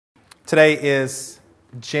Today is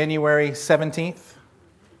January 17th,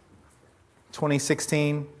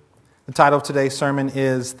 2016. The title of today's sermon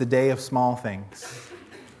is The Day of Small Things.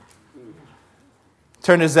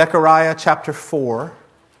 Turn to Zechariah chapter 4.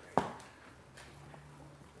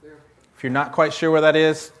 If you're not quite sure where that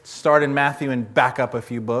is, start in Matthew and back up a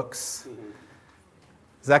few books.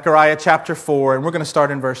 Zechariah chapter 4, and we're going to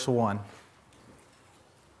start in verse 1.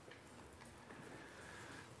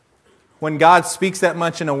 When God speaks that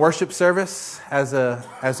much in a worship service, as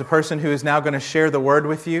a person who is now going to share the word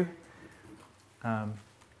with you,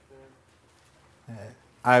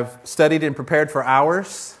 I've studied and prepared for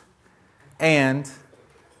hours, and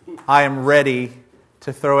I am ready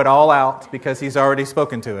to throw it all out because He's already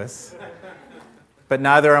spoken to us. But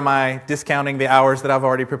neither am I discounting the hours that I've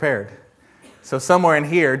already prepared. So somewhere in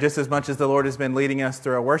here, just as much as the Lord has been leading us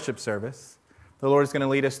through a worship service, the Lord is going to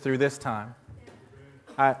lead us through this time.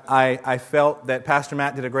 I felt that Pastor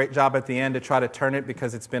Matt did a great job at the end to try to turn it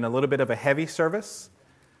because it's been a little bit of a heavy service.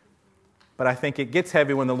 But I think it gets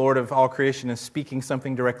heavy when the Lord of all creation is speaking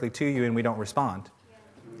something directly to you and we don't respond.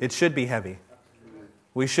 It should be heavy.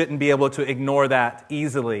 We shouldn't be able to ignore that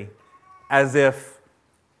easily as if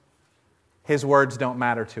His words don't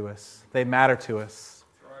matter to us. They matter to us.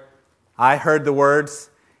 I heard the words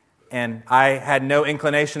and I had no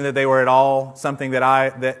inclination that they were at all something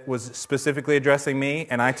that was specifically addressing me.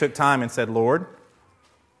 And I took time and said, Lord,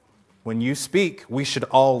 when you speak, we should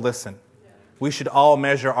all listen. We should all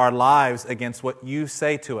measure our lives against what you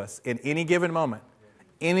say to us in any given moment.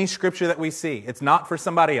 Any scripture that we see, it's not for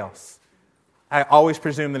somebody else. I always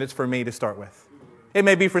presume that it's for me to start with. It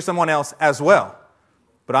may be for someone else as well.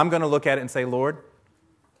 But I'm going to look at it and say, Lord,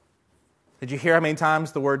 did you hear how many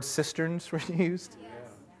times the word cisterns were used?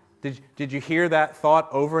 Did you hear that thought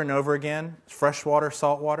over and over again? Fresh water,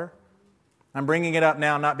 salt water? I'm bringing it up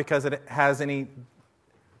now not because it has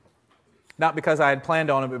not because I had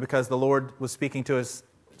planned on it, but because the Lord was speaking to us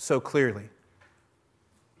so clearly.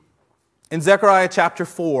 In Zechariah chapter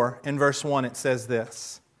 4, in verse 1, it says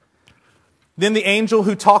this. Then the angel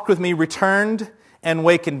who talked with me returned and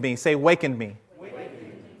wakened me. Say, wakened me.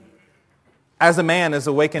 As a man is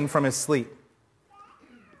awakened from his sleep.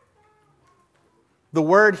 The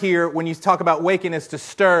word here, when you talk about waken, is to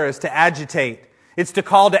stir, is to agitate. It's to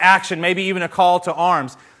call to action, maybe even a call to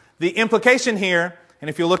arms. The implication here, and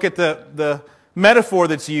if you look at the metaphor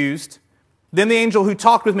that's used, then the angel who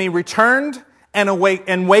talked with me returned and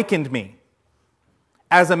wakened me,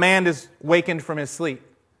 as a man is wakened from his sleep.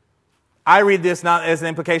 I read this not as an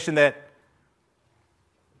implication that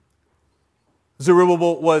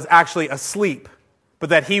Zerubbabel was actually asleep,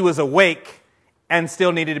 but that he was awake and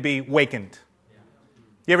still needed to be wakened.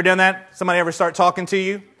 You ever done that? Somebody ever start talking to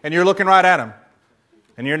you and you're looking right at them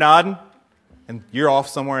and you're nodding and you're off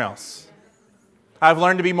somewhere else. I've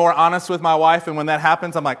learned to be more honest with my wife, and when that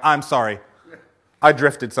happens, I'm like, I'm sorry. I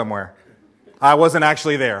drifted somewhere. I wasn't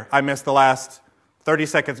actually there. I missed the last 30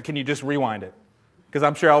 seconds. Can you just rewind it? Because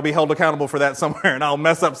I'm sure I'll be held accountable for that somewhere and I'll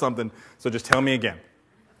mess up something. So just tell me again.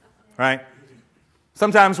 Right?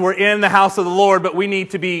 Sometimes we're in the house of the Lord, but we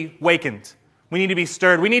need to be wakened. We need to be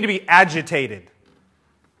stirred. We need to be agitated.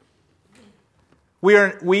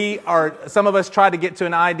 We are. Some of us try to get to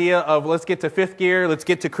an idea of let's get to fifth gear, let's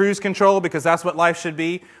get to cruise control because that's what life should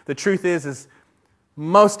be. The truth is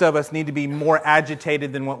most of us need to be more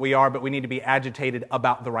agitated than what we are, but we need to be agitated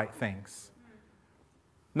about the right things.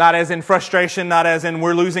 Not as in frustration, not as in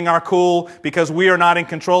we're losing our cool because we are not in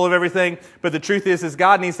control of everything. But the truth is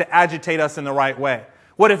God needs to agitate us in the right way.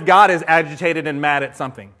 What if God is agitated and mad at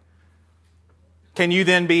something? Can you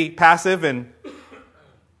then be passive and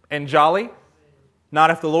jolly? Not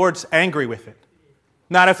if the Lord's angry with it.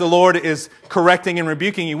 Not if the Lord is correcting and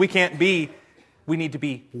rebuking you. We need to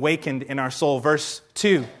be wakened in our soul. Verse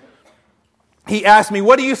 2. He asked me,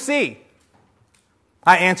 what do you see?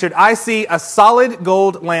 I answered, I see a solid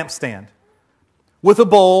gold lampstand with a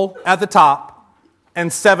bowl at the top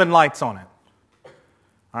and 7 lights on it.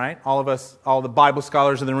 All right, all the Bible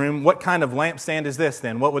scholars in the room, what kind of lampstand is this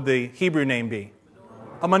then? What would the Hebrew name be?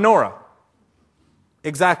 A menorah.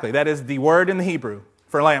 Exactly, that is the word in the Hebrew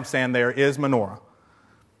for lampstand there is menorah.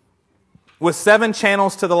 With 7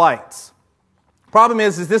 channels to the lights. Problem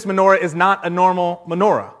is this menorah is not a normal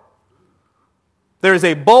menorah. There is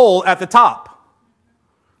a bowl at the top.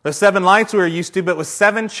 The 7 lights we are used to, but with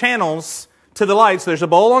 7 channels to the lights. There's a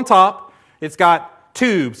bowl on top. It's got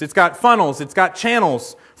tubes. It's got funnels. It's got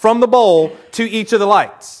channels from the bowl to each of the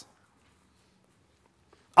lights.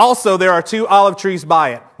 Also, there are 2 olive trees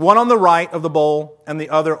by it. One on the right of the bowl and the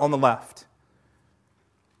other on the left.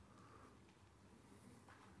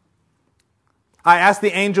 I asked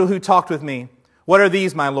the angel who talked with me, "What are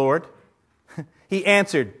these, my Lord?" He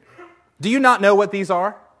answered, do you not know what these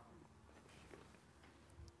are?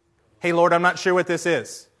 Hey, Lord, I'm not sure what this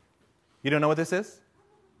is. You don't know what this is?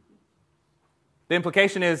 The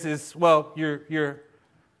implication is well, you're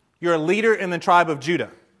a leader in the tribe of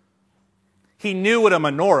Judah. He knew what a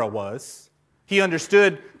menorah was. He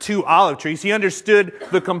understood 2 olive trees. He understood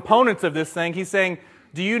the components of this thing. He's saying,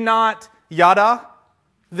 do you not yada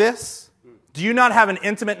this? Do you not have an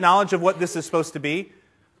intimate knowledge of what this is supposed to be?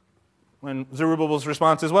 When Zerubbabel's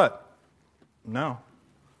response is what? No.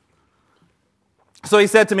 So he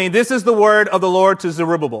said to me, this is the word of the Lord to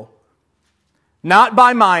Zerubbabel. Not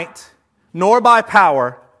by might, nor by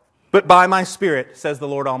power, but by my Spirit, says the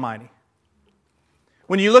Lord Almighty.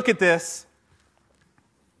 When you look at this,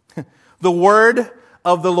 the word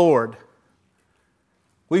of the Lord.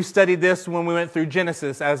 We've studied this when we went through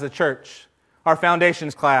Genesis as a church, our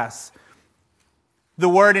foundations class. The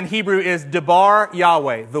word in Hebrew is Debar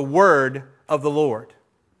Yahweh, the word of the Lord.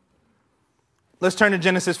 Let's turn to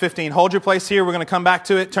Genesis 15. Hold your place here. We're going to come back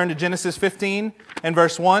to it. Turn to Genesis 15 and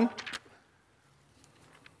verse 1.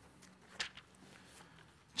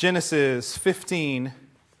 Genesis 15,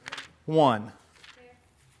 1.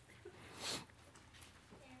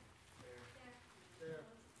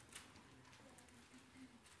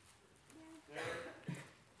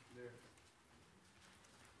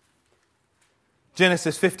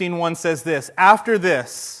 Genesis 15:1 says this, after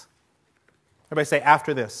this, everybody say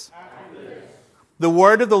after this. After this. The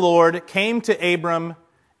word of the Lord came to Abram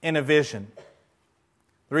in a vision.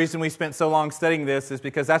 The reason we spent so long studying this is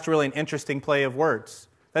because that's really an interesting play of words.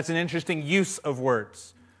 That's an interesting use of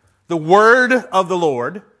words. The word of the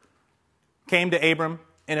Lord came to Abram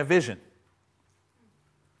in a vision.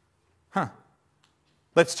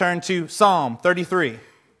 Let's turn to Psalm 33.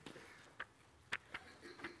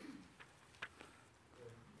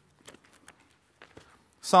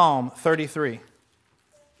 Psalm 33.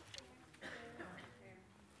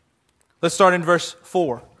 Let's start in verse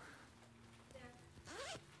 4.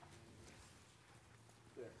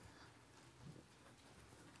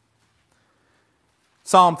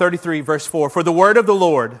 Psalm 33, verse 4. For the word of the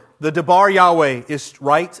Lord, the Debar Yahweh, is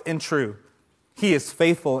right and true. He is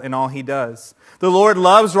faithful in all he does. The Lord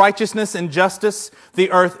loves righteousness and justice.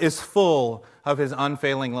 The earth is full of his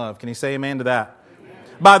unfailing love. Can you say amen to that?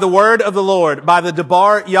 By the word of the Lord, by the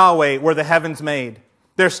Debar Yahweh were the heavens made,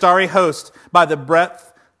 their starry host by the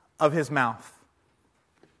breath of his mouth.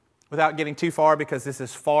 Without getting too far, because this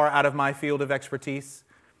is far out of my field of expertise,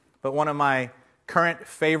 but one of my current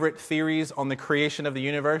favorite theories on the creation of the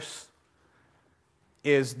universe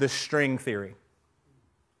is the string theory.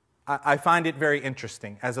 I find it very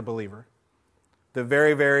interesting as a believer. The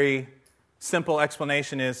very, very simple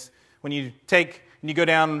explanation is when you go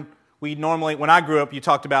down. When I grew up, you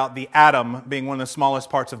talked about the atom being one of the smallest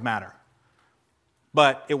parts of matter.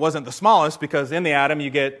 But it wasn't the smallest because in the atom you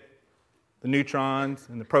get the neutrons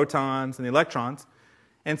and the protons and the electrons.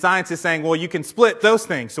 And science is saying, well, you can split those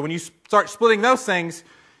things. So when you start splitting those things,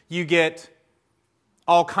 you get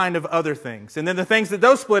all kind of other things. And then the things that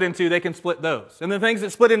those split into, they can split those. And the things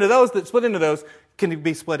that split into those can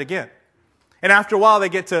be split again. And after a while, they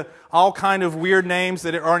get to all kind of weird names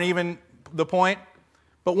that aren't even the point.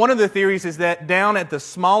 But one of the theories is that down at the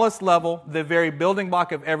smallest level, the very building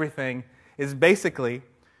block of everything is basically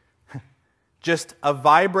just a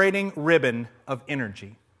vibrating ribbon of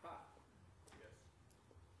energy.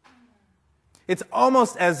 It's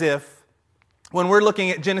almost as if when we're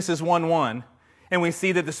looking at Genesis 1:1 and we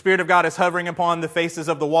see that the Spirit of God is hovering upon the faces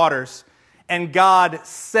of the waters and God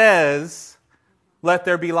says, let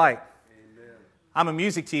there be light. I'm a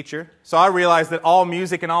music teacher, so I realize that all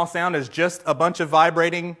music and all sound is just a bunch of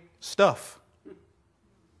vibrating stuff.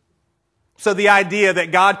 So the idea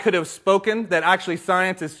that God could have spoken, that actually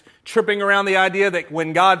science is tripping around the idea that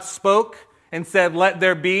when God spoke and said, let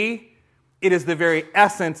there be, it is the very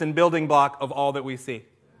essence and building block of all that we see.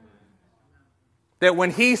 That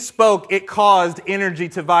when He spoke, it caused energy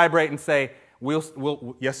to vibrate and say,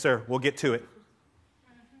 yes, sir, we'll get to it.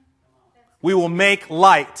 We will make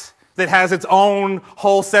light that has its own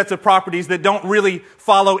whole sets of properties that don't really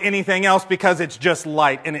follow anything else because it's just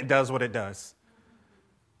light and it does what it does.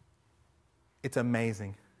 It's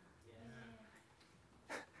amazing.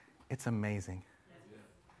 It's amazing.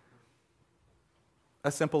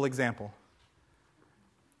 A simple example.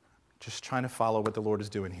 Just trying to follow what the Lord is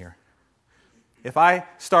doing here. If I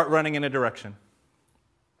start running in a direction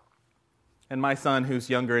and my son, who's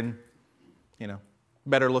younger and,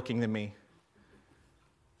 better looking than me,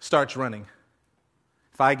 starts running.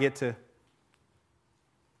 If I can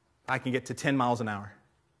get to 10 miles an hour.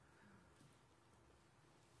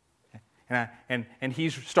 And he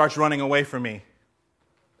starts running away from me.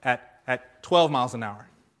 at 12 miles an hour.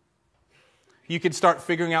 You could start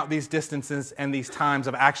figuring out these distances and these times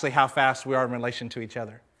of actually how fast we are in relation to each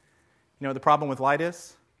other. You know what the problem with light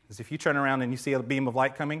is? Is if you turn around and you see a beam of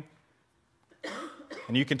light coming,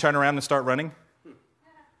 and you can turn around and start running,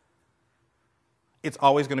 it's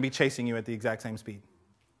always going to be chasing you at the exact same speed.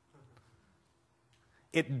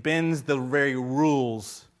 It bends the very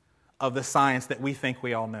rules of the science that we think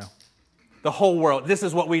we all know. The whole world, this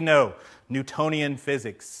is what we know. Newtonian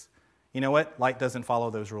physics. You know what? Light doesn't follow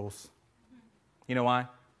those rules. You know why?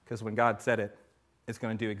 Because when God said it, it's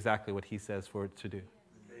going to do exactly what He says for it to do.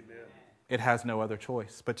 Amen. It has no other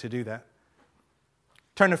choice but to do that.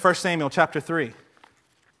 Turn to 1 Samuel chapter 3.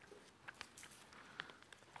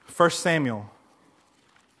 1 Samuel.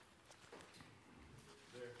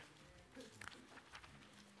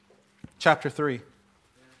 Chapter 3.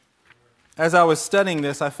 As I was studying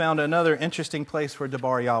this, I found another interesting place for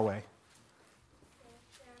Debar Yahweh.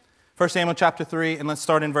 1 Samuel chapter 3, and let's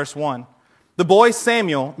start in verse 1. The boy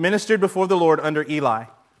Samuel ministered before the Lord under Eli.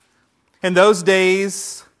 In those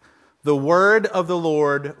days, the word of the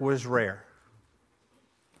Lord was rare.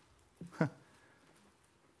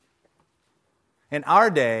 In our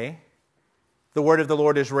day, the word of the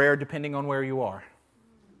Lord is rare depending on where you are.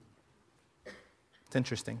 It's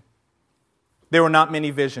interesting. There were not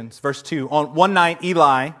many visions. Verse 2, on one night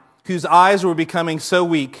Eli, whose eyes were becoming so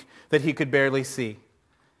weak that he could barely see.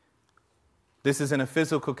 This is in a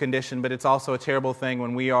physical condition, but it's also a terrible thing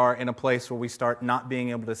when we are in a place where we start not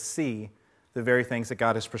being able to see the very things that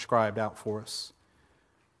God has prescribed out for us.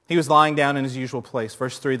 He was lying down in his usual place.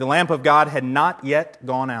 Verse 3, the lamp of God had not yet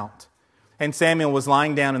gone out, and Samuel was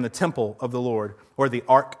lying down in the temple of the Lord, where the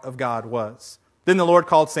ark of God was. Then the Lord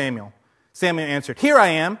called Samuel. Samuel answered, "Here I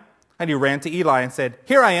am." And he ran to Eli and said,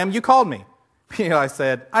 "Here I am, you called me." Eli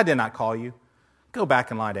said, "I did not call you. Go back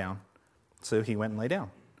and lie down." So he went and lay down.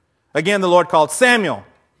 Again the Lord called, "Samuel."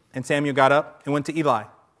 And Samuel got up and went to Eli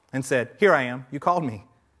and said, "Here I am, you called me."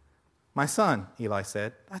 "My son," Eli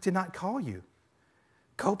said, "I did not call you.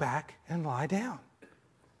 Go back and lie down."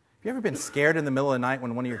 Have you ever been scared in the middle of the night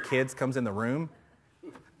when one of your kids comes in the room?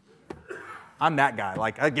 I'm that guy.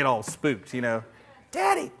 Like, I get all spooked, you know.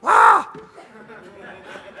 "Daddy, ah!"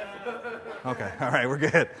 Okay, all right, we're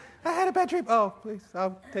good. "I had a bad dream." "Oh, please,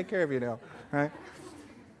 I'll take care of you now." All right.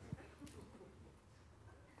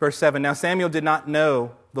 Verse 7, now Samuel did not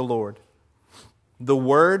know the Lord. The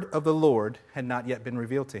word of the Lord had not yet been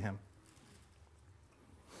revealed to him.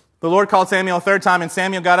 The Lord called Samuel a third time, and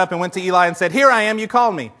Samuel got up and went to Eli and said, "Here I am, you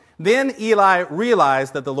called me." Then Eli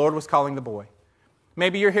realized that the Lord was calling the boy.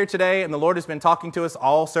 Maybe you're here today and the Lord has been talking to us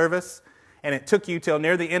all service, and it took you till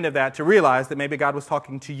near the end of that to realize that maybe God was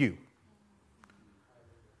talking to you.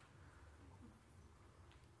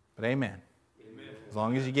 But amen. As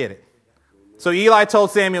long as you get it. So Eli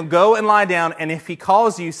told Samuel, "Go and lie down, and if he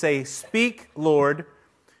calls you, say, 'Speak, Lord,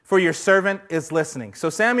 for your servant is listening.'"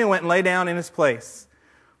 So Samuel went and lay down in his place.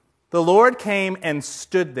 The Lord came and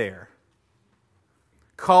stood there,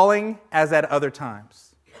 calling as at other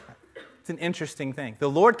times. It's an interesting thing. The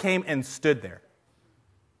Lord came and stood there.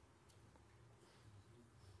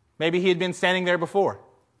 Maybe he had been standing there before.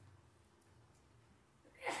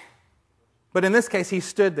 But in this case, he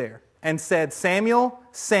stood there and said, "Samuel,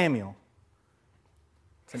 Samuel."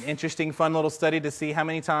 It's an interesting, fun little study to see how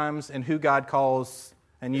many times and who God calls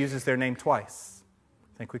and uses their name twice.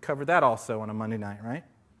 I think we covered that also on a Monday night, right?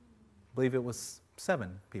 I believe it was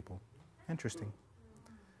 7 people. Interesting.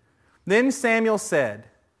 Then Samuel said,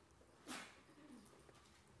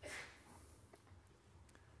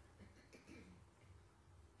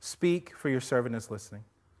 "Speak, for your servant is listening."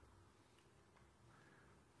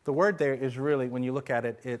 The word there is really, when you look at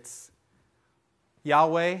it, it's,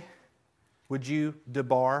 "Yahweh, would you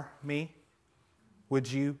debar me?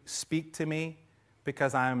 Would you speak to me?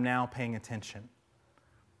 Because I am now paying attention."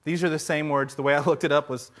 These are the same words. The way I looked it up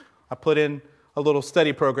was I put in a little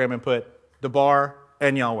study program and put Debar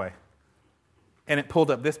and Yahweh. And it pulled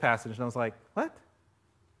up this passage, and I was like, what?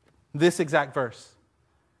 This exact verse.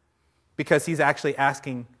 Because he's actually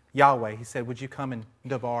asking Yahweh. He said, "Would you come and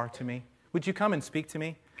debar to me? Would you come and speak to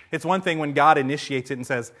me?" It's one thing when God initiates it and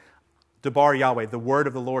says, "Debar Yahweh," the word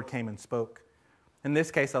of the Lord came and spoke. In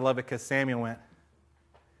this case, I love it because Samuel went,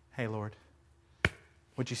 "Hey, Lord,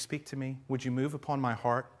 would you speak to me? Would you move upon my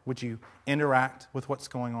heart? Would you interact with what's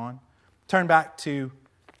going on?" Turn back to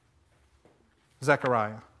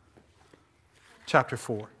Zechariah chapter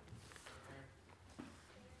 4.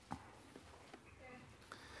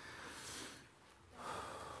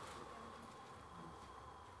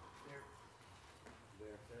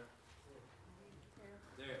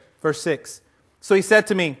 Verse 6, So he said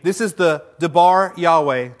to me, this is the Debar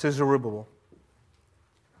Yahweh to Zerubbabel.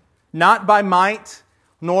 Not by might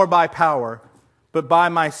nor by power, but by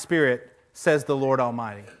my Spirit, says the Lord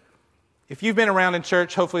Almighty. If you've been around in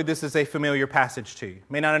church, hopefully this is a familiar passage to you. You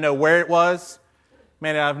may not know where it was,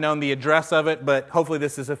 may not have known the address of it, but hopefully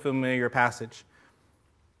this is a familiar passage.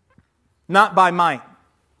 Not by might.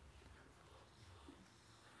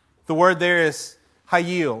 The word there is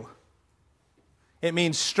hayil. It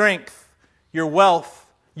means strength, your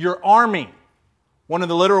wealth, your army. One of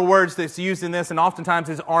the literal words that's used in this and oftentimes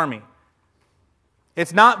is army.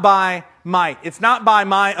 It's not by might. It's not by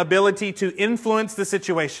my ability to influence the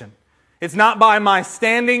situation. It's not by my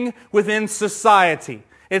standing within society.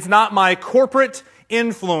 It's not my corporate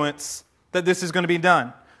influence that this is going to be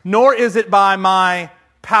done. Nor is it by my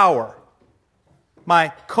power,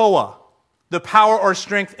 my koah, the power or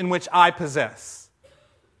strength in which I possess.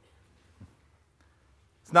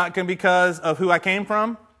 It's not going to be because of who I came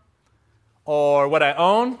from, or what I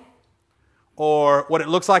own, or what it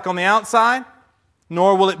looks like on the outside,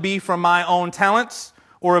 nor will it be from my own talents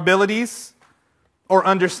or abilities or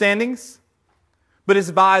understandings, but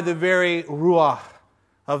it's by the very ruach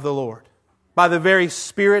of the Lord, by the very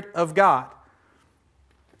Spirit of God.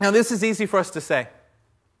 Now this is easy for us to say.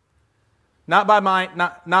 Not by might,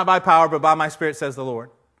 not by power, but by my Spirit, says the Lord.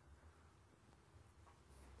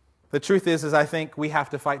 The truth is I think we have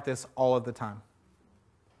to fight this all of the time.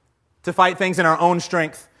 To fight things in our own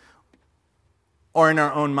strength or in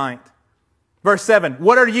our own might. Verse 7,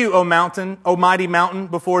 what are you, O mountain, O mighty mountain,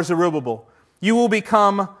 before Zerubbabel? You will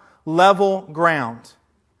become level ground.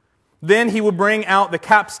 Then he will bring out the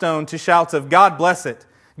capstone to shouts of, God bless it,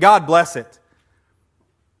 God bless it.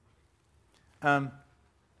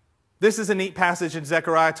 This is a neat passage in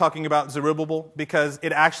Zechariah talking about Zerubbabel because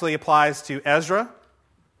it actually applies to Ezra.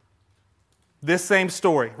 This same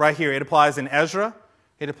story right here, it applies in Ezra,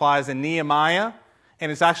 it applies in Nehemiah,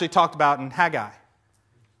 and it's actually talked about in Haggai.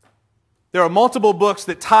 There are multiple books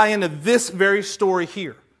that tie into this very story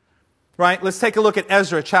here. Right? Let's take a look at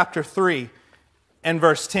Ezra chapter 3 and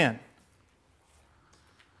verse 10.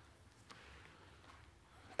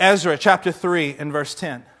 Ezra chapter 3 and verse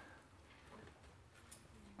 10.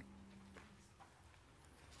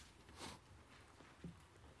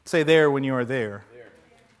 Say there when you are there.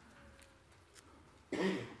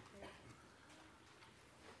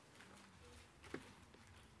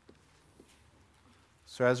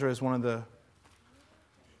 So Ezra is one of the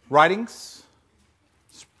writings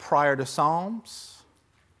prior to Psalms,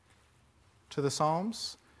 to the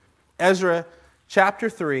Psalms. Ezra chapter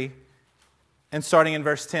 3 and starting in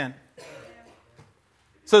verse 10.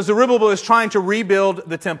 So Zerubbabel is trying to rebuild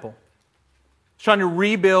the temple. He's trying to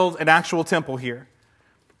rebuild an actual temple here.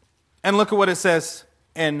 And look at what it says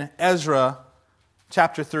in Ezra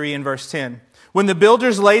chapter 3 and verse 10. When the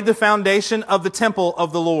builders laid the foundation of the temple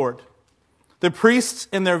of the Lord, the priests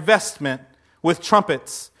in their vestment with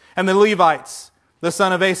trumpets, and the Levites, the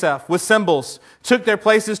son of Asaph, with cymbals, took their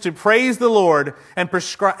places to praise the Lord and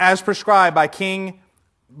as prescribed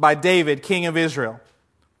by David, king of Israel.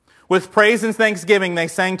 With praise and thanksgiving they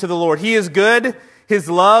sang to the Lord. He is good, his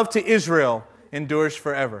love to Israel endures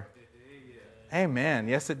forever. Amen.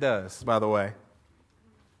 Yes, it does, by the way.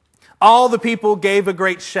 All the people gave a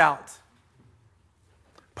great shout.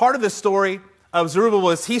 Part of the story of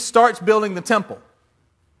Zerubbabel is he starts building the temple.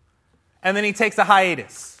 And then he takes a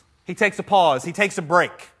hiatus. He takes a pause. He takes a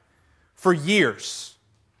break for years.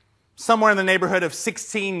 Somewhere in the neighborhood of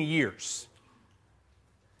 16 years.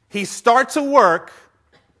 He starts a work,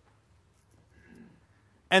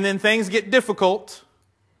 and then things get difficult,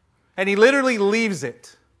 and he literally leaves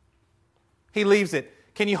it. He leaves it.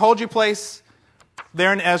 Can you hold your place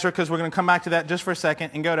there in Ezra, because we're going to come back to that just for a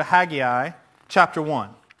second, and go to Haggai chapter 1.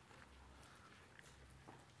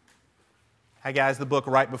 Haggai is the book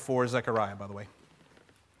right before Zechariah, by the way.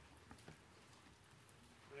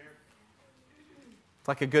 It's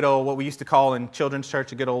like a good old, what we used to call in children's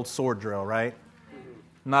church, a good old sword drill, right?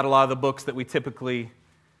 Not a lot of the books that we typically,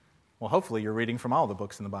 well, hopefully you're reading from all the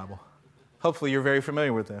books in the Bible. Hopefully you're very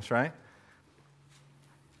familiar with this, right?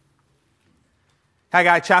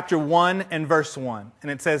 Haggai chapter 1 and verse 1. And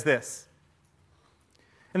it says this.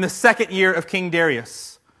 In the 2nd year of King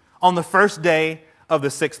Darius, on the 1st day of the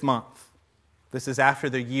 6th month. This is after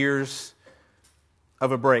the years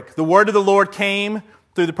of a break. The word of the Lord came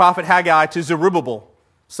through the prophet Haggai to Zerubbabel,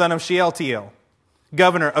 son of Shealtiel,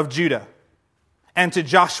 governor of Judah, and to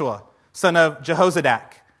Joshua, son of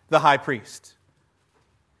Jehozadak, the high priest.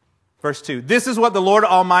 Verse 2. This is what the Lord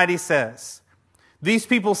Almighty says. These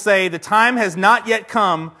people say, the time has not yet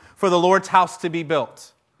come for the Lord's house to be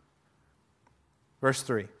built. Verse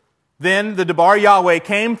 3. Then the Debar Yahweh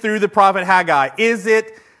came through the prophet Haggai. Is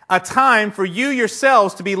it a time for you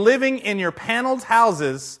yourselves to be living in your paneled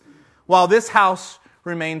houses while this house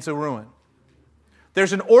remains a ruin?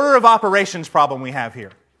 There's an order of operations problem we have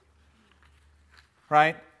here.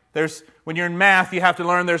 Right? When you're in math, you have to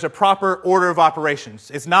learn there's a proper order of operations.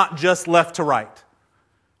 It's not just left to right.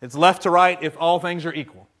 It's left to right if all things are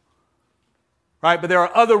equal. Right? But there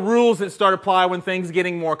are other rules that start to apply when things are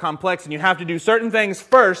getting more complex, and you have to do certain things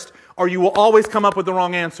first, or you will always come up with the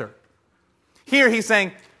wrong answer. Here he's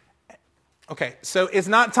saying, okay, so it's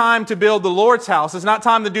not time to build the Lord's house. It's not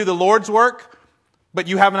time to do the Lord's work, but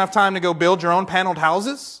you have enough time to go build your own paneled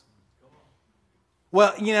houses?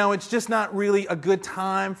 Well, it's just not really a good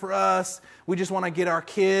time for us. We just want to get our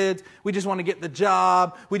kids. We just want to get the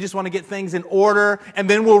job. We just want to get things in order, and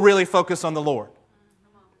then we'll really focus on the Lord.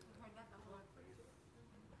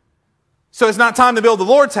 So it's not time to build the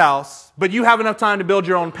Lord's house, but you have enough time to build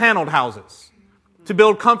your own paneled houses, to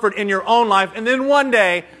build comfort in your own life, and then one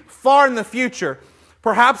day, far in the future,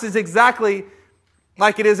 perhaps it's exactly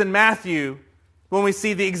like it is in Matthew when we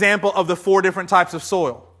see the example of the 4 different types of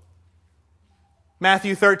soil.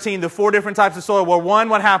 Matthew 13, the 4 different types of soil. Well, one,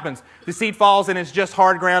 what happens? The seed falls and it's just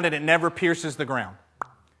hard ground and it never pierces the ground.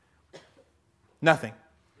 Nothing.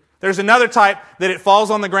 There's another type that it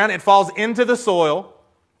falls on the ground, it falls into the soil,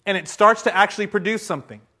 and it starts to actually produce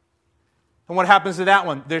something. And what happens to that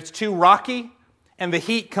one? It's too rocky, and the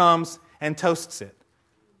heat comes and toasts it,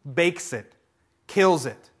 bakes it, kills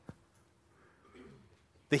it.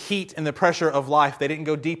 The heat and the pressure of life, they didn't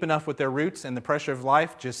go deep enough with their roots, and the pressure of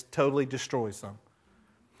life just totally destroys them.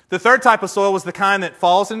 The third type of soil was the kind that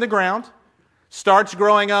falls in the ground, starts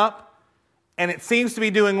growing up, and it seems to be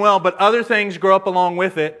doing well, but other things grow up along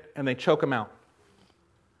with it, and they choke them out.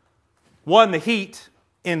 One, the heat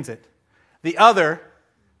ends it. The other,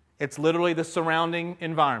 it's literally the surrounding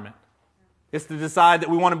environment. It's to decide that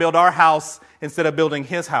we want to build our house instead of building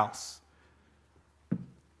his house.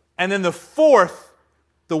 And then the fourth,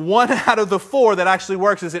 the one out of the 4 that actually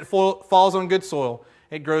works is it falls on good soil.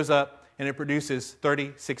 It grows up and it produces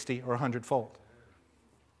 30, 60, or 100-fold.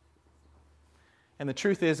 And the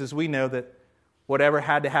truth is we know that whatever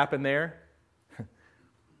had to happen there,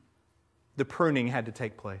 the pruning had to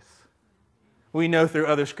take place. We know through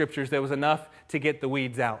other scriptures there was enough to get the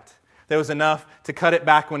weeds out. There was enough to cut it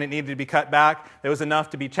back when it needed to be cut back. There was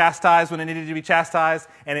enough to be chastised when it needed to be chastised,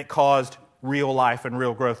 and it caused real life and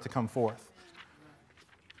real growth to come forth.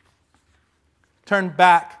 Turn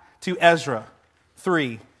back to Ezra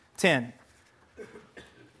 3:10.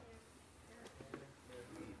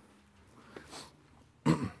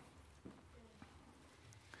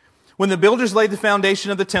 When the builders laid the foundation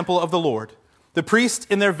of the temple of the Lord, the priests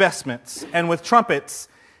in their vestments and with trumpets,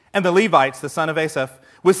 and the Levites, the son of Asaph,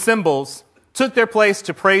 with cymbals, took their place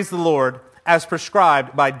to praise the Lord as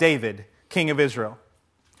prescribed by David, king of Israel.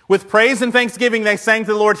 With praise and thanksgiving they sang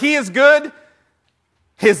to the Lord, He is good,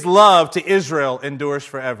 His love to Israel endures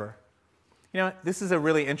forever. This is a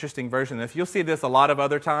really interesting version. If you'll see this a lot of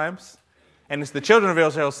other times, and it's the children of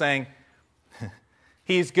Israel saying,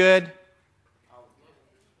 He's good.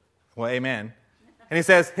 Well, amen. And he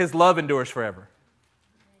says, His love endures forever.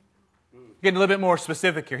 Getting a little bit more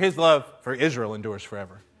specific here. His love for Israel endures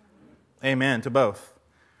forever. Amen to both.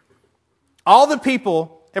 All the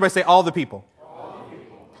people, everybody say all the people,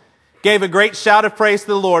 gave a great shout of praise to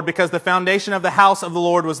the Lord because the foundation of the house of the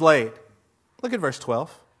Lord was laid. Look at verse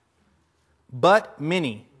 12. But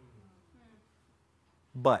many.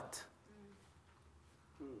 But.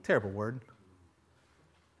 Terrible word.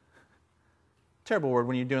 Terrible word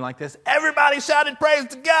when you're doing like this. Everybody shouted praise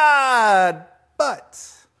to God.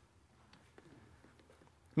 But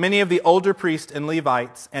many of the older priests and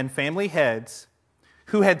Levites and family heads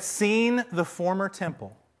who had seen the former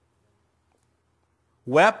temple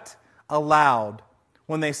wept aloud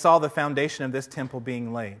when they saw the foundation of this temple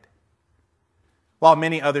being laid, while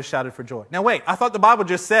many others shouted for joy. Now wait, I thought the Bible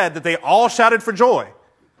just said that they all shouted for joy.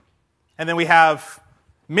 And then we have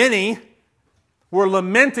many were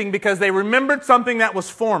lamenting because they remembered something that was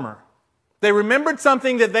former. They remembered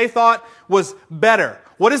something that they thought was better.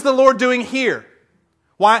 What is the Lord doing here?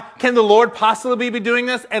 Why can the Lord possibly be doing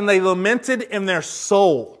this? And they lamented in their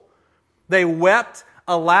soul. They wept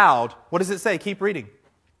aloud. What does it say? Keep reading.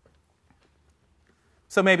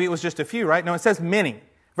 So maybe it was just a few, right? No, it says many.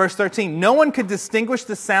 Verse 13, no one could distinguish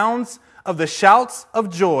the sounds of the shouts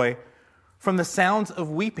of joy from the sounds of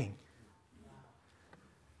weeping.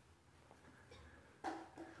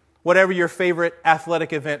 Whatever your favorite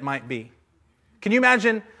athletic event might be. Can you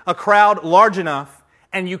imagine a crowd large enough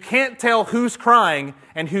and you can't tell who's crying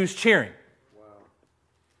and who's cheering?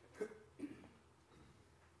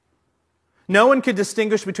 No one could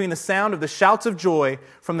distinguish between the sound of the shouts of joy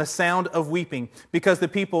from the sound of weeping, because the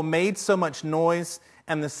people made so much noise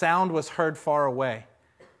and the sound was heard far away.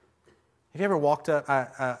 Have you ever walked up?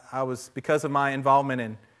 I was, because of my involvement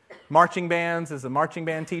in marching bands, as a marching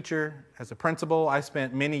band teacher, as a principal, I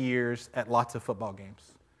spent many years at lots of football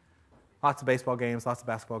games. Lots of baseball games, lots of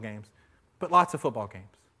basketball games, but lots of football games.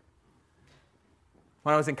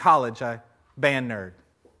 When I was in college, band nerd,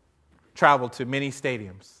 traveled to many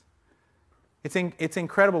stadiums. It's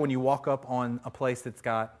incredible when you walk up on a place that's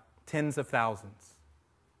got tens of thousands,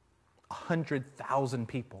 100,000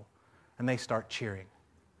 people, and they start cheering.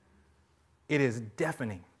 It is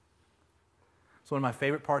deafening. So one of my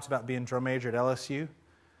favorite parts about being drum major at LSU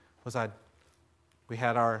was we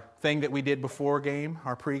had our thing that we did before game,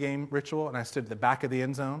 our pregame ritual, and I stood at the back of the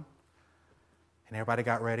end zone, and everybody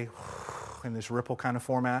got ready in this ripple kind of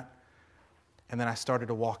format, and then I started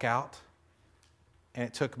to walk out. And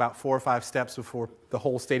it took about 4 or 5 steps before the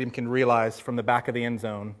whole stadium can realize from the back of the end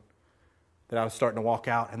zone that I was starting to walk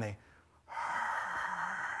out, and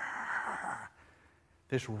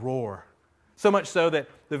this roar. So much so that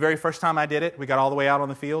the very first time I did it, we got all the way out on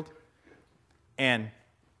the field, and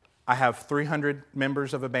I have 300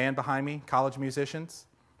 members of a band behind me, college musicians,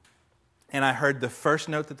 and I heard the first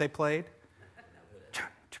note that they played.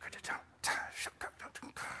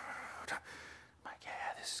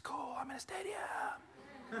 This is cool. I'm in a stadium.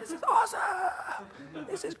 This is awesome.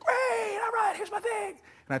 This is great. All right, here's my thing.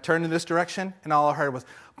 And I turned in this direction, and all I heard was,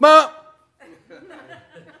 bump.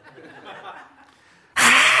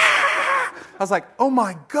 I was like, oh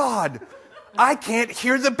my God, I can't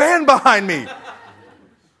hear the band behind me.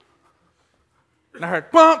 And I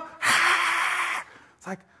heard, bump. It's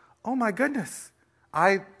like, oh my goodness.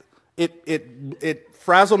 It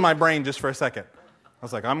frazzled my brain just for a second. I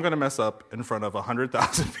was like, I'm going to mess up in front of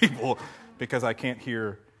 100,000 people because I can't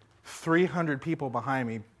hear 300 people behind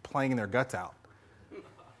me playing their guts out.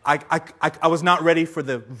 I was not ready for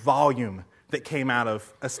the volume that came out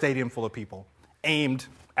of a stadium full of people aimed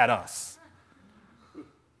at us.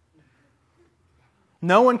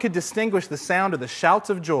 No one could distinguish the sound of the shouts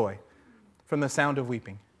of joy from the sound of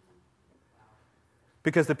weeping,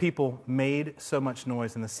 because the people made so much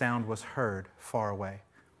noise and the sound was heard far away.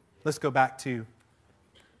 Let's go back to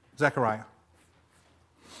Zechariah.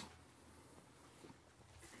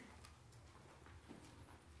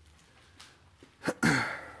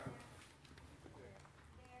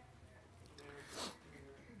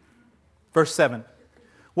 Verse 7.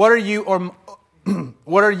 What are you,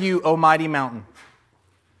 O mighty mountain?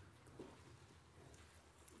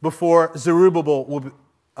 Before Zerubbabel,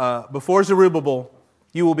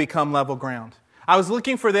 you will become level ground. I was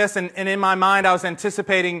looking for this, and in my mind I was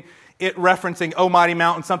anticipating it referencing, O mighty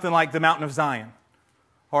mountain, something like the mountain of Zion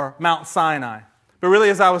or Mount Sinai. But really,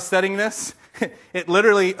 as I was studying this, it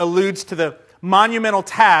literally alludes to the monumental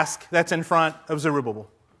task that's in front of Zerubbabel,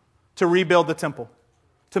 to rebuild the temple,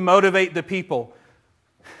 to motivate the people.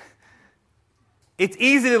 It's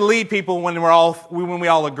easy to lead people when we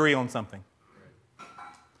all agree on something.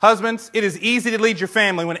 Husbands, it is easy to lead your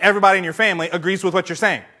family when everybody in your family agrees with what you're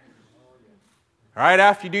saying. All right,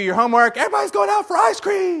 after you do your homework, everybody's going out for ice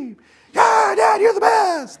cream. Yeah, Dad, you're the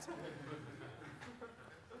best.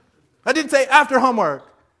 I didn't say after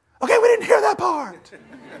homework. Okay, we didn't hear that part.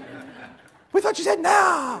 We thought you said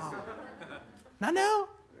now. Not now?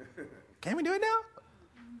 Can we do it now?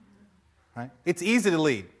 Right? It's easy to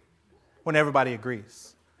lead when everybody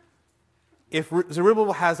agrees. If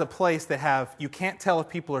Zerubbabel has a place that you can't tell if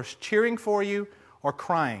people are cheering for you or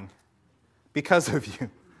crying because of you.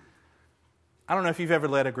 I don't know if you've ever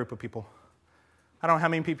led a group of people. I don't know how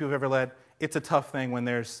many people you've ever led. It's a tough thing when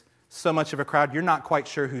there's so much of a crowd. You're not quite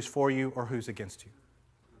sure who's for you or who's against you.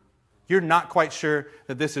 You're not quite sure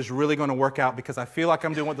that this is really going to work out because I feel like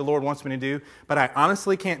I'm doing what the Lord wants me to do, but I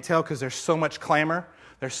honestly can't tell because there's so much clamor.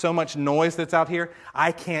 There's so much noise that's out here.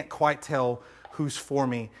 I can't quite tell who's for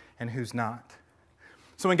me and who's not.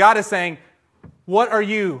 So when God is saying, what are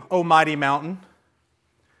you, O mighty mountain?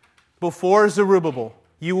 Before Zerubbabel,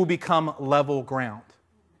 you will become level ground.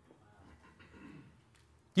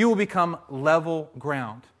 You will become level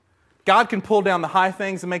ground. God can pull down the high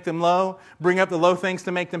things and make them low, bring up the low things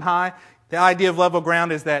to make them high. The idea of level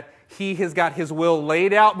ground is that He has got His will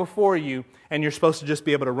laid out before you, and you're supposed to just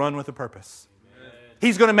be able to run with a purpose. Amen.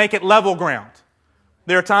 He's going to make it level ground.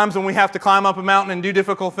 There are times when we have to climb up a mountain and do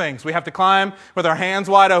difficult things. We have to climb with our hands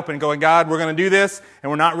wide open, going, God, we're going to do this, and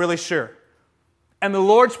we're not really sure. And the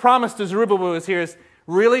Lord's promise to Zerubbabel is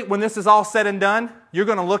really, when this is all said and done, you're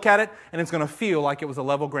going to look at it, and it's going to feel like it was a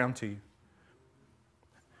level ground to you.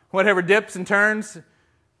 Whatever dips and turns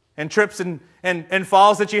and trips and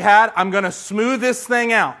falls that you had, I'm going to smooth this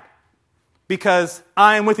thing out because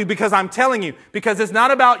I am with you, because I'm telling you, because it's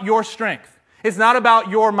not about your strength. It's not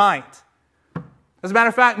about your might. As a matter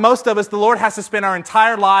of fact, most of us, the Lord has to spend our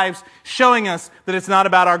entire lives showing us that it's not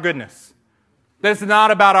about our goodness, that it's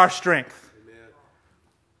not about our strength. Amen.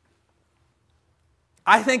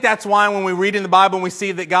 I think that's why when we read in the Bible and we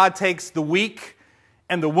see that God takes the weak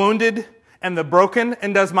and the wounded and the broken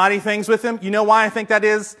and does mighty things with them, you know why I think that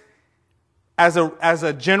is? As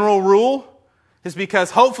a general rule, is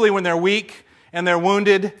because hopefully when they're weak and they're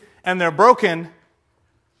wounded and they're broken,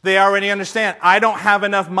 they already understand, I don't have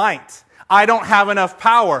enough might. I don't have enough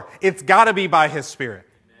power. It's got to be by His Spirit.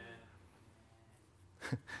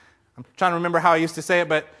 I'm trying to remember how I used to say it,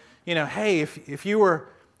 but, hey, if you were,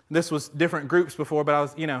 this was different groups before, but I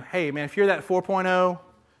was, hey, man, if you're that 4.0,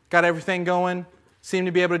 got everything going, seem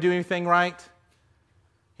to be able to do anything right,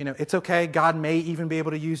 it's okay. God may even be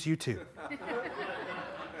able to use you too.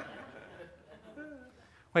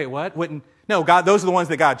 Wait, what? No, God, those are the ones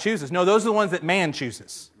that God chooses. No, those are the ones that man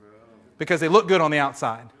chooses because they look good on the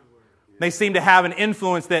outside. They seem to have an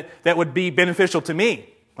influence that would be beneficial to me.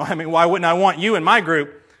 I mean, why wouldn't I want you in my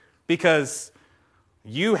group? Because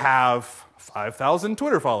you have 5,000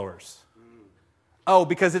 Twitter followers. Oh,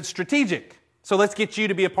 because it's strategic. So let's get you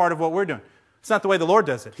to be a part of what we're doing. It's not the way the Lord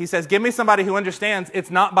does it. He says, give me somebody who understands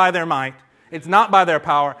it's not by their might, it's not by their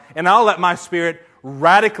power, and I'll let my Spirit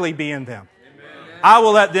radically be in them. I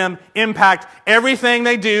will let them impact everything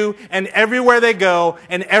they do and everywhere they go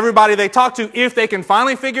and everybody they talk to if they can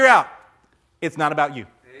finally figure out it's not about you.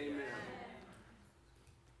 Amen.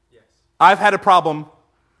 Yes. I've had a problem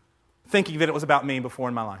thinking that it was about me before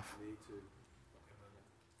in my life. Me too.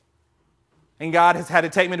 And God has had to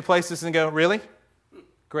take me to places and go, really?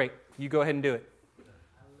 Great. You go ahead and do it.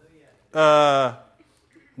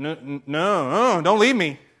 No, don't leave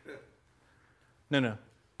me. No.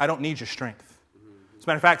 I don't need your strength. As a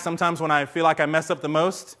matter of fact, sometimes when I feel like I mess up the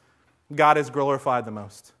most, God is glorified the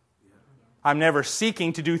most. I'm never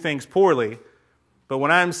seeking to do things poorly, but when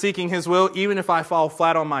I'm seeking His will, even if I fall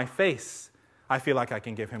flat on my face, I feel like I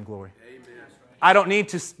can give Him glory. Amen. I don't need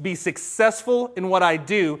to be successful in what I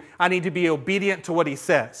do. I need to be obedient to what He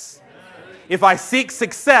says. If I seek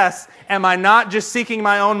success, am I not just seeking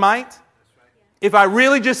my own might? If I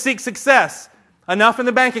really just seek success, enough in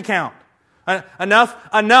the bank account, enough.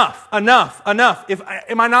 Am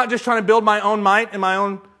I not just trying to build my own might and my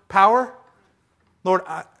own power? Lord,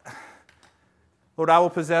 I will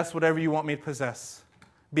possess whatever you want me to possess,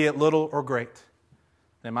 be it little or great.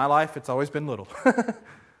 In my life, it's always been little.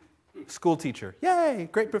 School teacher, yay,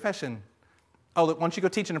 great profession. Oh, look, why don't you go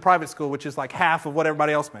teach in a private school, which is like half of what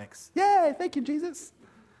everybody else makes? Yay, thank you, Jesus.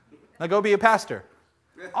 Now go be a pastor.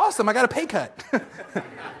 Awesome, I got a pay cut.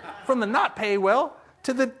 From the not pay well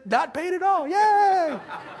to the not paid at all. Yay!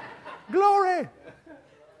 Glory!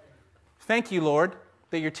 Thank you, Lord,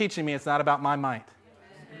 that you're teaching me it's not about my might.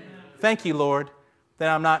 Thank you, Lord, that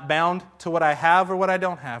I'm not bound to what I have or what I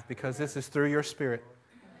don't have because this is through your Spirit.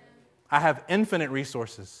 I have infinite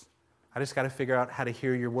resources. I just got to figure out how to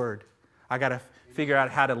hear your word. I got to figure out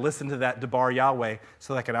how to listen to that Debar Yahweh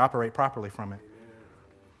so that I can operate properly from it.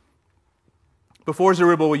 Before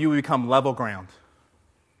Zerubbabel, you will become level ground.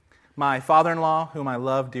 My father-in-law, whom I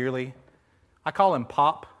love dearly, I call him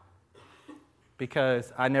Pop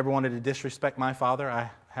because I never wanted to disrespect my father. I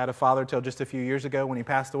had a father till just a few years ago when he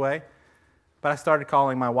passed away. But I started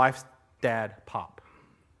calling my wife's dad Pop.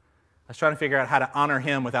 I was trying to figure out how to honor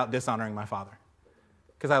him without dishonoring my father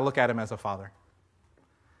because I look at him as a father.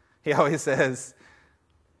 He always says,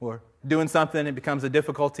 we're doing something, it becomes a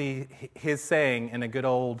difficulty. His saying in a good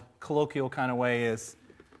old colloquial kind of way is,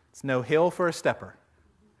 it's no hill for a stepper.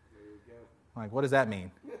 Like, what does that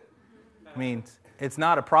mean? It means it's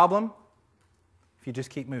not a problem if you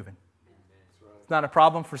just keep moving. It's not a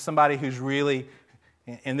problem for somebody who's really,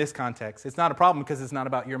 in this context, it's not a problem because it's not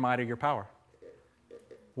about your might or your power.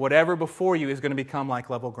 Whatever before you is going to become like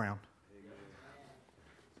level ground.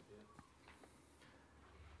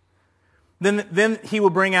 Then he will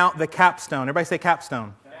bring out the capstone. Everybody say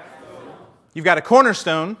capstone. Capstone. You've got a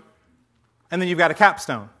cornerstone, and then you've got a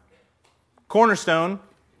capstone. Cornerstone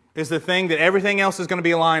is the thing that everything else is going to be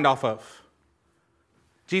aligned off of.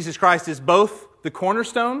 Jesus Christ is both the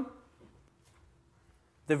cornerstone,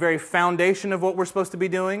 the very foundation of what we're supposed to be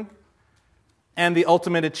doing, and the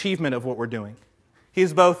ultimate achievement of what we're doing. He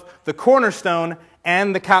is both the cornerstone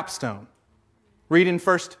and the capstone. Read in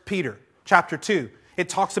 1 Peter chapter 2. It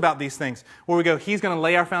talks about these things where we go, He's going to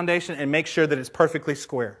lay our foundation and make sure that it's perfectly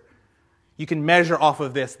square. You can measure off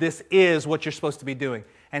of this. This is what you're supposed to be doing.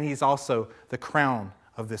 And He's also the crown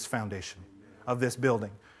of this foundation, of this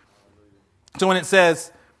building. So when it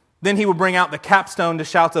says, then he will bring out the capstone to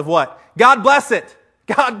shouts of what? God bless it.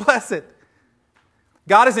 God bless it.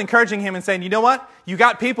 God is encouraging him and saying, you know what? You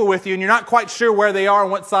got people with you and you're not quite sure where they are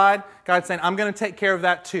on what side. God's saying, I'm going to take care of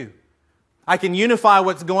that too. I can unify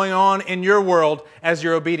what's going on in your world as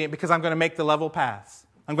you're obedient because I'm going to make the level paths.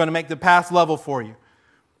 I'm going to make the paths level for you.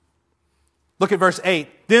 Look at verse 8.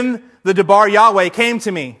 Then the Debar Yahweh came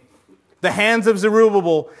to me. The hands of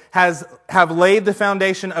Zerubbabel have laid the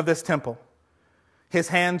foundation of this temple. His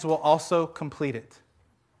hands will also complete it.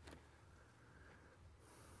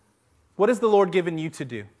 What has the Lord given you to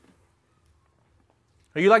do?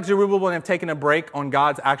 Are you like Zerubbabel and have taken a break on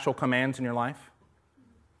God's actual commands in your life?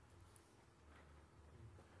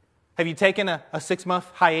 Have you taken a 6-month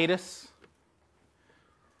hiatus?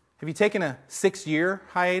 Have you taken a 6-year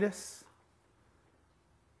hiatus?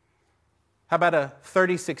 How about a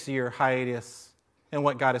 36-year hiatus in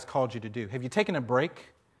what God has called you to do? Have you taken a break?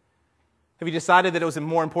 Have you decided that it was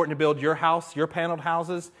more important to build your house, your paneled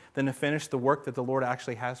houses, than to finish the work that the Lord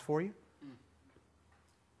actually has for you?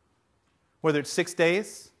 Whether it's 6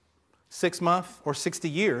 days, 6 months, or 60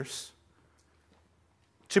 years,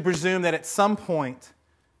 to presume that at some point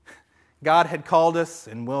God had called us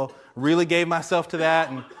and really gave myself to that,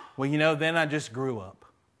 and then I just grew up.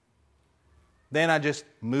 Then I just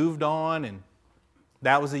moved on, and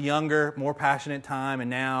that was a younger, more passionate time, and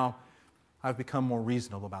now I've become more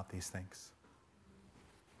reasonable about these things.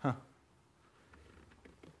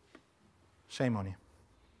 Shame on you.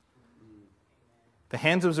 The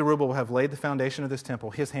hands of Zerubbabel have laid the foundation of this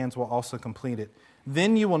temple. His hands will also complete it.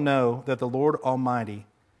 Then you will know that the Lord Almighty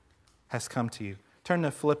has come to you. Turn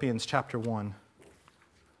to Philippians chapter 1.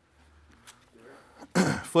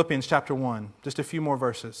 Philippians chapter 1. Just a few more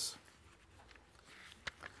verses.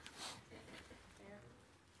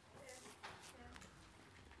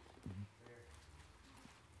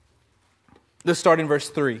 Let's start in verse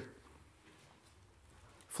 3.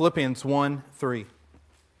 Philippians 1:3.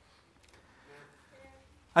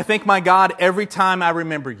 I thank my God every time I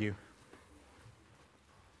remember you.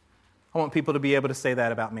 I want people to be able to say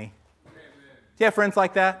that about me. Do you have friends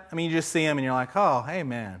like that? I mean, you just see them and you're like, oh, hey,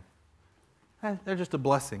 man. They're just a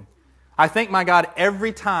blessing. I thank my God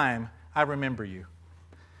every time I remember you.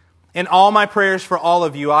 In all my prayers for all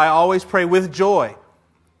of you, I always pray with joy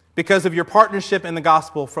because of your partnership in the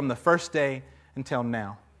gospel from the first day until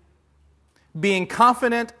now. Being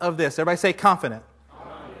confident of this. Everybody say confident.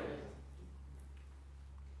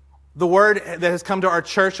 The word that has come to our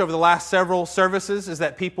church over the last several services is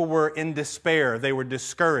that people were in despair. They were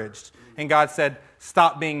discouraged. And God said,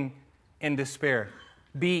 stop being in despair.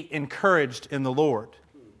 Be encouraged in the Lord.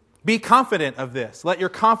 Be confident of this. Let your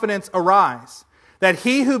confidence arise, that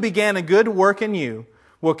he who began a good work in you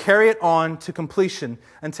will carry it on to completion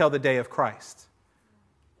until the day of Christ.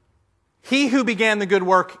 He who began the good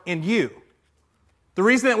work in you. The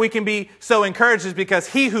reason that we can be so encouraged is because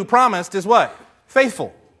he who promised is what?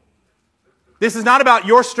 Faithful. This is not about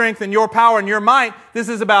your strength and your power and your might. This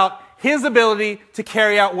is about his ability to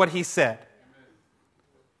carry out what he said.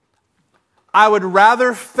 I would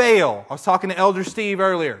rather fail. I was talking to Elder Steve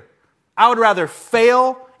earlier. I would rather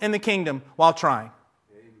fail in the kingdom while trying.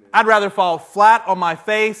 Amen. I'd rather fall flat on my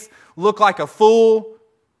face, look like a fool,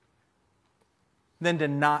 than to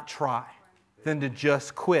not try, than to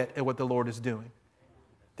just quit at what the Lord is doing.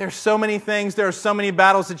 There's so many things, there are so many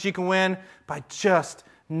battles that you can win by just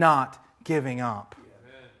not giving up.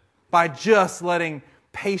 Amen. By just letting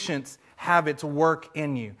patience have its work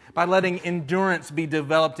in you. By letting endurance be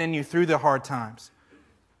developed in you through the hard times.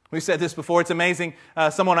 We've said this before. It's amazing.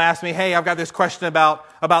 Someone asked me, hey, I've got this question about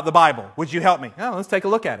the Bible. Would you help me? Oh, let's take a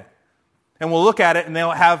look at it. And we'll look at it and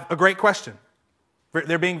they'll have a great question.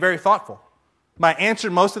 They're being very thoughtful. My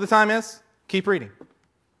answer most of the time is, keep reading.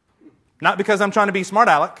 Not because I'm trying to be smart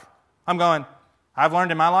aleck. I'm going, I've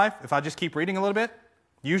learned in my life, if I just keep reading a little bit,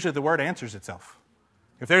 usually the word answers itself.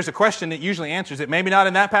 If there's a question, it usually answers it. Maybe not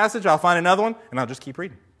in that passage. I'll find another one, and I'll just keep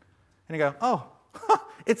reading. And you go, oh,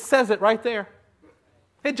 it says it right there.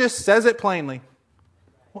 It just says it plainly.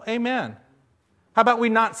 Well, amen. How about we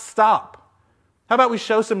not stop? How about we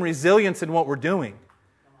show some resilience in what we're doing?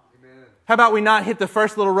 Amen. How about we not hit the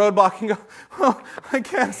first little roadblock and go, oh, I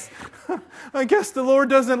guess the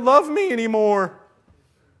Lord doesn't love me anymore.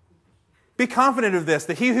 Be confident of this,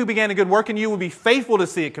 that he who began a good work in you will be faithful to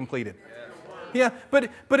see it completed. Yeah, but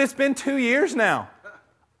it's been 2 years now.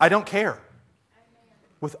 I don't care.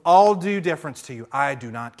 With all due deference to you, I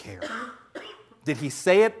do not care. Did he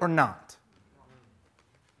say it or not?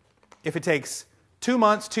 If it takes 2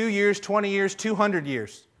 months, 2 years, 20 years, 200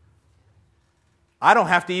 years, I don't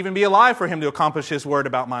have to even be alive for him to accomplish his word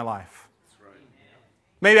about my life.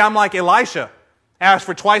 Maybe I'm like Elisha, asked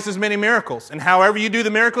for twice as many miracles. And however you do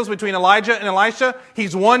the miracles between Elijah and Elisha,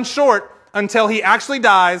 he's one short until he actually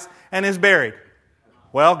dies and is buried.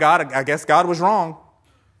 Well, God, I guess God was wrong.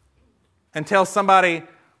 Until somebody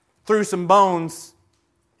threw some bones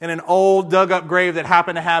in an old dug-up grave that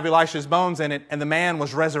happened to have Elisha's bones in it, and the man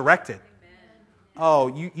was resurrected. Oh,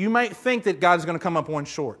 you might think that God's going to come up one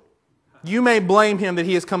short. You may blame Him that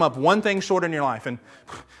He has come up one thing short in your life. And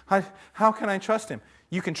how can I trust Him?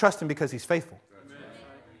 You can trust Him because He's faithful.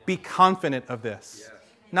 Be confident of this.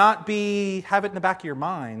 Not have it in the back of your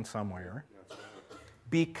mind somewhere.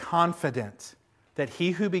 Be confident that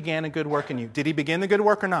He who began a good work in you, did He begin the good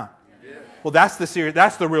work or not? Well, that's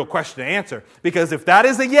the real question to answer. Because if that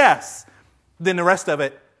is a yes, then the rest of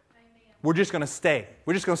it, we're just going to stay.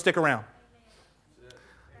 We're just going to stick around.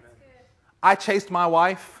 I chased my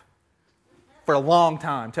wife for a long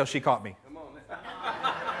time until she caught me.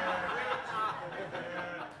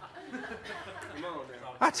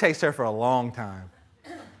 I chased her for a long time.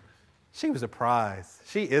 She was a prize.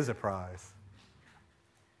 She is a prize.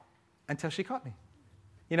 Until she caught me.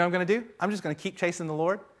 You know what I'm going to do? I'm just going to keep chasing the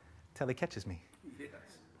Lord until He catches me.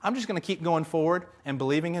 I'm just going to keep going forward and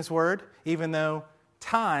believing His word, even though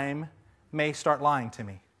time may start lying to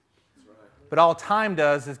me. But all time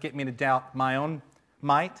does is get me to doubt my own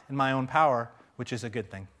might and my own power, which is a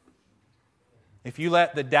good thing. If you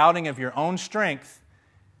let the doubting of your own strength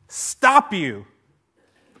stop you,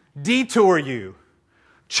 detour you,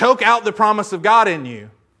 choke out the promise of God in you,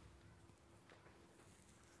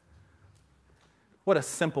 what a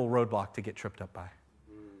simple roadblock to get tripped up by.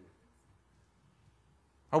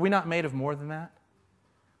 Are we not made of more than that?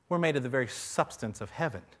 We're made of the very substance of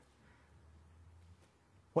heaven.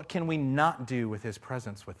 What can we not do with His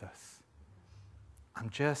presence with us? I'm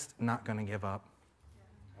just not going to give up.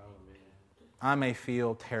 I may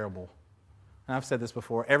feel terrible. And I've said this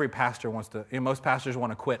before. Every pastor most pastors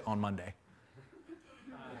want to quit on Monday.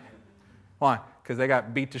 Why? Because they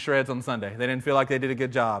got beat to shreds on Sunday. They didn't feel like they did a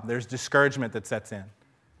good job. There's discouragement that sets in.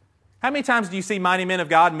 How many times do you see mighty men of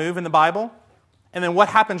God move in the Bible? And then what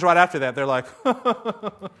happens right after that? They're like,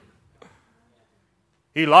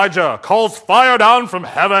 Elijah calls fire down from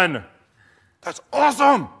heaven. That's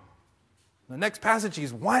awesome. The next passage,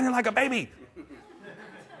 he's whining like a baby.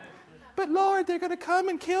 But Lord, they're going to come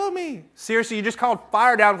and kill me. Seriously, you just called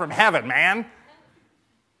fire down from heaven, man.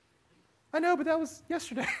 I know, but that was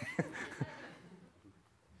yesterday.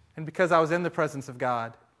 And because I was in the presence of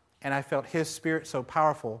God and I felt His Spirit so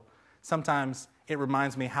powerful, sometimes it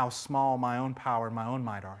reminds me how small my own power and my own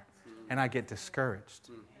might are. And I get discouraged.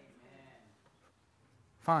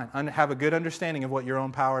 Fine, have a good understanding of what your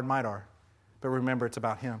own power and might are. But remember, it's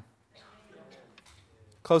about Him.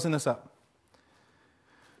 Closing this up.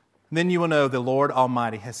 Then you will know the Lord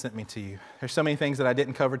Almighty has sent me to you. There's so many things that I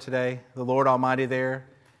didn't cover today. The Lord Almighty there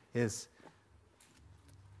is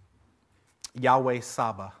Yahweh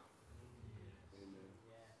Saba,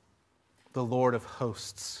 the Lord of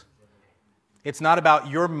hosts. It's not about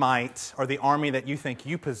your might or the army that you think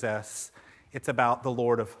you possess. It's about the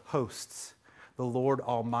Lord of hosts, the Lord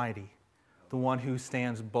Almighty, the one who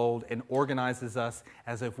stands bold and organizes us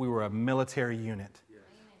as if we were a military unit.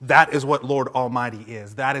 That is what Lord Almighty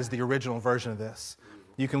is. That is the original version of this.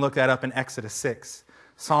 You can look that up in Exodus 6,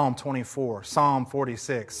 Psalm 24, Psalm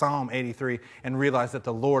 46, Psalm 83, and realize that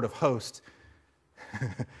the Lord of hosts,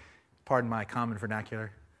 pardon my common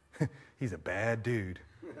vernacular, He's a bad dude.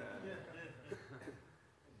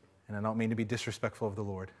 And I don't mean to be disrespectful of the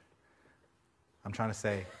Lord. I'm trying to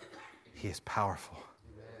say He is powerful.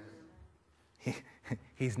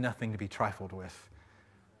 He's nothing to be trifled with.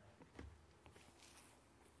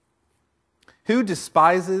 Who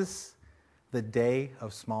despises the day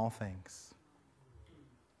of small things?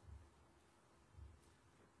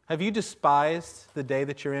 Have you despised the day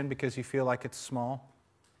that you're in because you feel like it's small?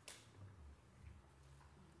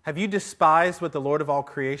 Have you despised what the Lord of all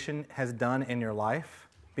creation has done in your life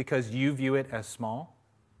because you view it as small?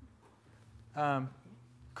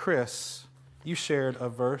 Chris, you shared a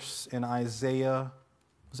verse in Isaiah,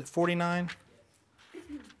 was it 49?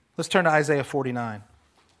 Let's turn to Isaiah 49.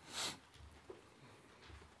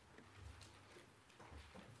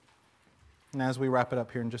 And as we wrap it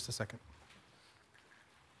up here in just a second.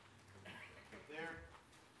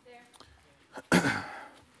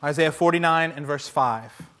 Isaiah 49 and verse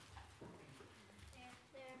 5.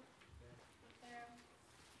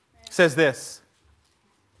 Says this,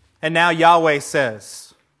 and now Yahweh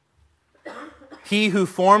says, He who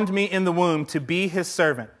formed me in the womb to be His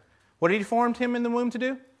servant. What did He form him in the womb to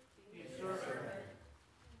do?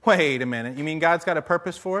 Wait a minute. You mean God's got a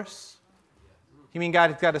purpose for us? You mean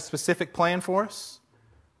God's got a specific plan for us?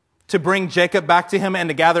 to bring Jacob back to him and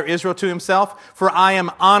to gather Israel to himself. For I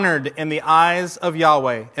am honored in the eyes of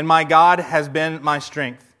Yahweh, and my God has been my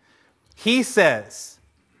strength. He says,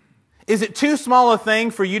 is it too small a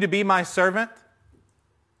thing for you to be my servant?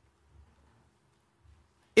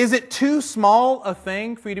 Is it too small a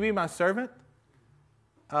thing for you to be my servant?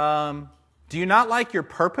 Do you not like your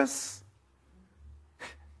purpose?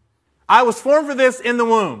 I was formed for this in the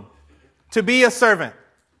womb, to be a servant.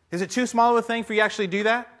 Is it too small of a thing for you to actually do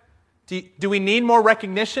that? Do we need more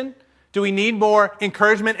recognition? Do we need more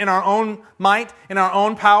encouragement in our own might, in our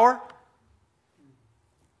own power?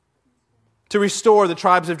 To restore the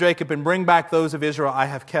tribes of Jacob and bring back those of Israel I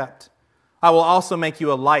have kept. I will also make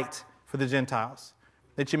you a light for the Gentiles,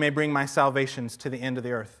 that you may bring my salvations to the end of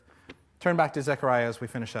the earth. Turn back to Zechariah as we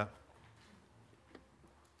finish up.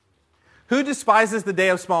 Who despises the day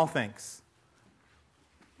of small things?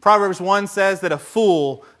 Proverbs 1 says that a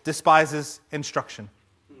fool despises instruction.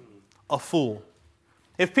 A fool.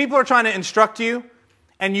 If people are trying to instruct you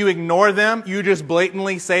and you ignore them, you just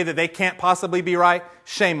blatantly say that they can't possibly be right,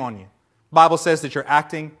 shame on you. The Bible says that you're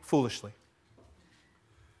acting foolishly.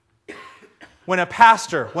 When a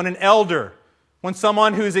pastor, when an elder, when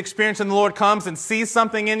someone who's experienced in the Lord comes and sees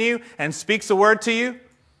something in you and speaks a word to you,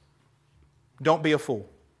 don't be a fool.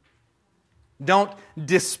 Don't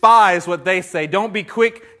despise what they say. Don't be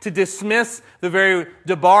quick to dismiss the very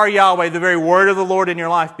Debar Yahweh, the very word of the Lord in your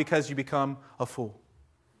life, because you become a fool.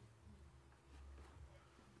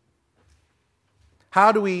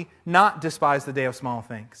 How do we not despise the day of small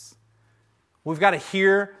things? We've got to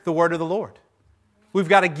hear the word of the Lord. We've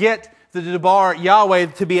got to get the Debar Yahweh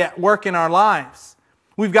to be at work in our lives.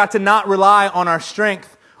 We've got to not rely on our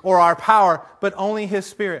strength or our power, but only His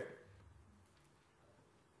Spirit.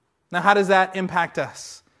 Now, how does that impact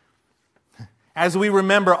us? As we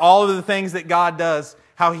remember all of the things that God does,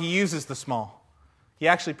 how He uses the small. He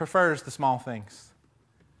actually prefers the small things.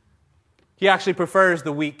 He actually prefers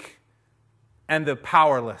the weak and the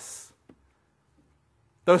powerless.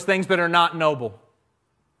 Those things that are not noble.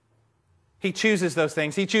 He chooses those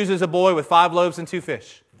things. He chooses a boy with 5 loaves and 2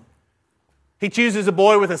 fish. He chooses a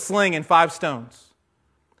boy with a sling and 5 stones.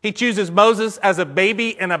 He chooses Moses as a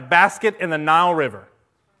baby in a basket in the Nile River.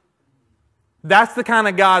 That's the kind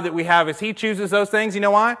of God that we have, is He chooses those things. You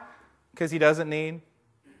know why? Because He doesn't need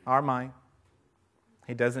our might.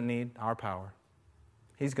 He doesn't need our power.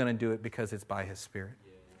 He's going to do it because it's by His Spirit.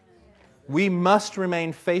 We must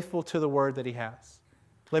remain faithful to the word that He has.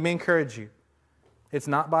 Let me encourage you. It's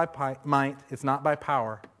not by might, it's not by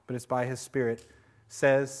power, but it's by His Spirit,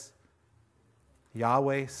 says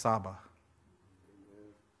Yahweh Saba.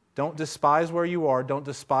 Don't despise where you are. Don't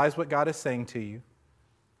despise what God is saying to you.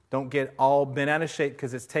 Don't get all bent out of shape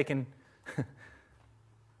because it's taken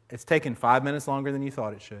 5 minutes longer than you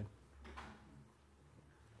thought it should.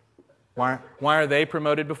 Why are they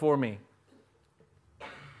promoted before me?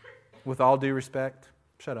 With all due respect,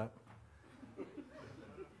 shut up.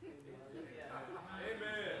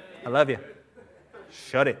 I love you.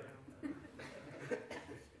 Shut it.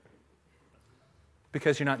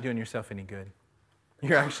 Because you're not doing yourself any good.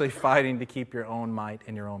 You're actually fighting to keep your own might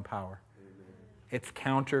and your own power. It's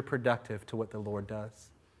counterproductive to what the Lord does.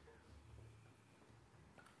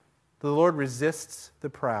 The Lord resists the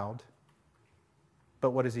proud,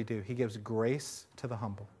 but what does He do? He gives grace to the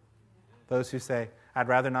humble. Those who say, I'd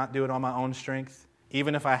rather not do it on my own strength,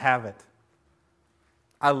 even if I have it.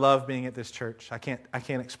 I love being at this church. I can't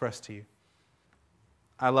express to you.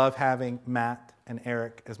 I love having Matt and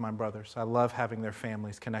Eric as my brothers. I love having their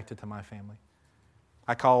families connected to my family.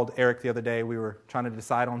 I called Eric the other day. We were trying to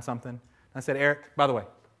decide on something. I said, Eric, by the way,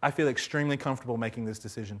 I feel extremely comfortable making this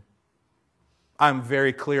decision. I'm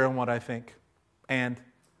very clear on what I think. And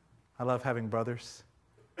I love having brothers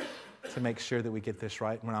to make sure that we get this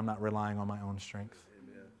right when I'm not relying on my own strength.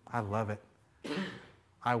 Amen. I love it.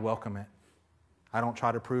 I welcome it. I don't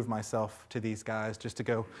try to prove myself to these guys just to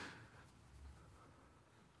go,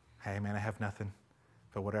 hey, man, I have nothing.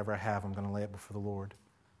 But whatever I have, I'm going to lay it before the Lord.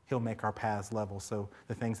 He'll make our paths level. So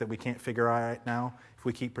the things that we can't figure out right now, if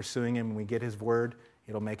we keep pursuing Him and we get His word,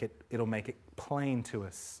 it'll make it plain to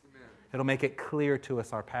us. Amen. It'll make it clear to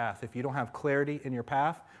us our path. If you don't have clarity in your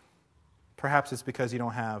path, perhaps it's because you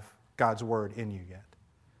don't have God's word in you yet.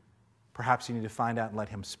 Perhaps you need to find out and let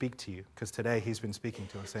Him speak to you, because today He's been speaking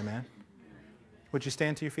to us. Amen? Would you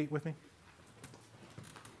stand to your feet with me?